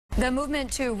The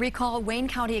movement to recall Wayne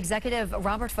County Executive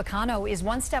Robert Ficano is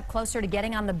one step closer to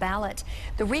getting on the ballot.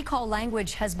 The recall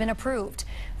language has been approved.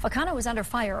 Ficano is under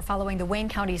fire following the Wayne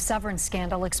County severance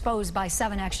scandal exposed by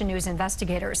 7 Action News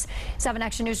investigators. 7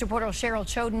 Action News reporter Cheryl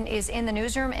Choden is in the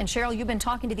newsroom. And Cheryl, you've been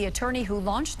talking to the attorney who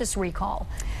launched this recall.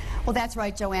 Well, that's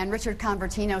right, Joanne. Richard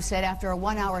Convertino said after a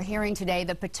 1-hour hearing today,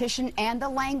 the petition and the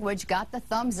language got the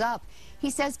thumbs up. He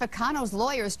says Ficano's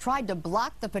lawyers tried to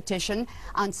block the petition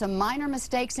on some minor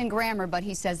mistakes in grammar, but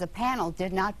he says the panel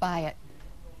did not buy it.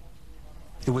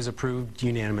 It was approved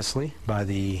unanimously by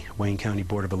the Wayne County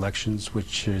Board of Elections,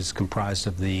 which is comprised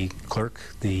of the clerk,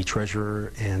 the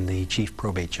treasurer, and the chief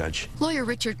probate judge. Lawyer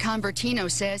Richard Convertino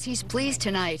says he's pleased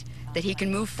tonight that he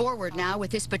can move forward now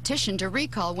with his petition to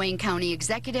recall Wayne County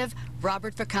Executive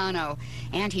Robert Ficano.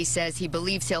 And he says he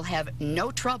believes he'll have no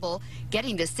trouble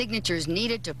getting the signatures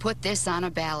needed to put this on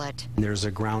a ballot. There's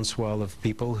a groundswell of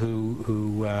people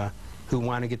who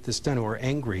want to get this done, who are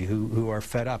angry, who are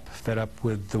fed up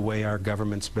with the way our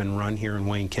government's been run here in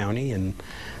Wayne County and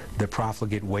the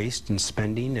profligate waste and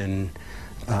spending and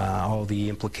all the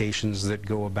implications that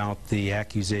go about the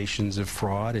accusations of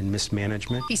fraud and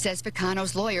mismanagement. He says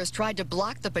Ficano's lawyers tried to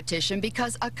block the petition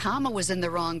because a comma was in the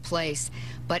wrong place.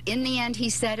 But in the end, he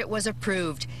said it was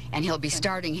approved, and he'll be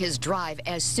starting his drive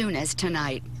as soon as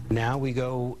tonight. Now we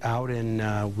go out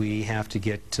and we have to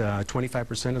get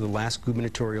 25% of the last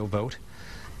gubernatorial vote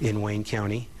in Wayne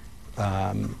County.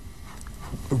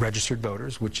 Registered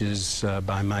voters, which is,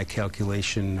 by my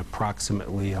calculation,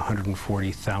 approximately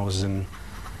 140,000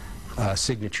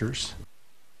 signatures.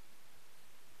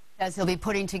 As he'll be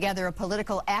putting together a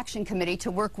political action committee to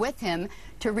work with him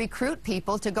to recruit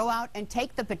people to go out and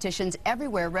take the petitions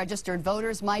everywhere registered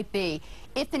voters might be.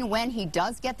 If and when he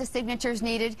does get the signatures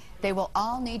needed, they will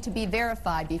all need to be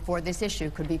verified before this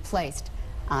issue could be placed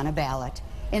on a ballot.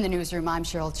 In the newsroom, I'm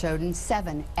Cheryl Choden,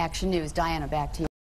 7 Action News. Diana, back to you.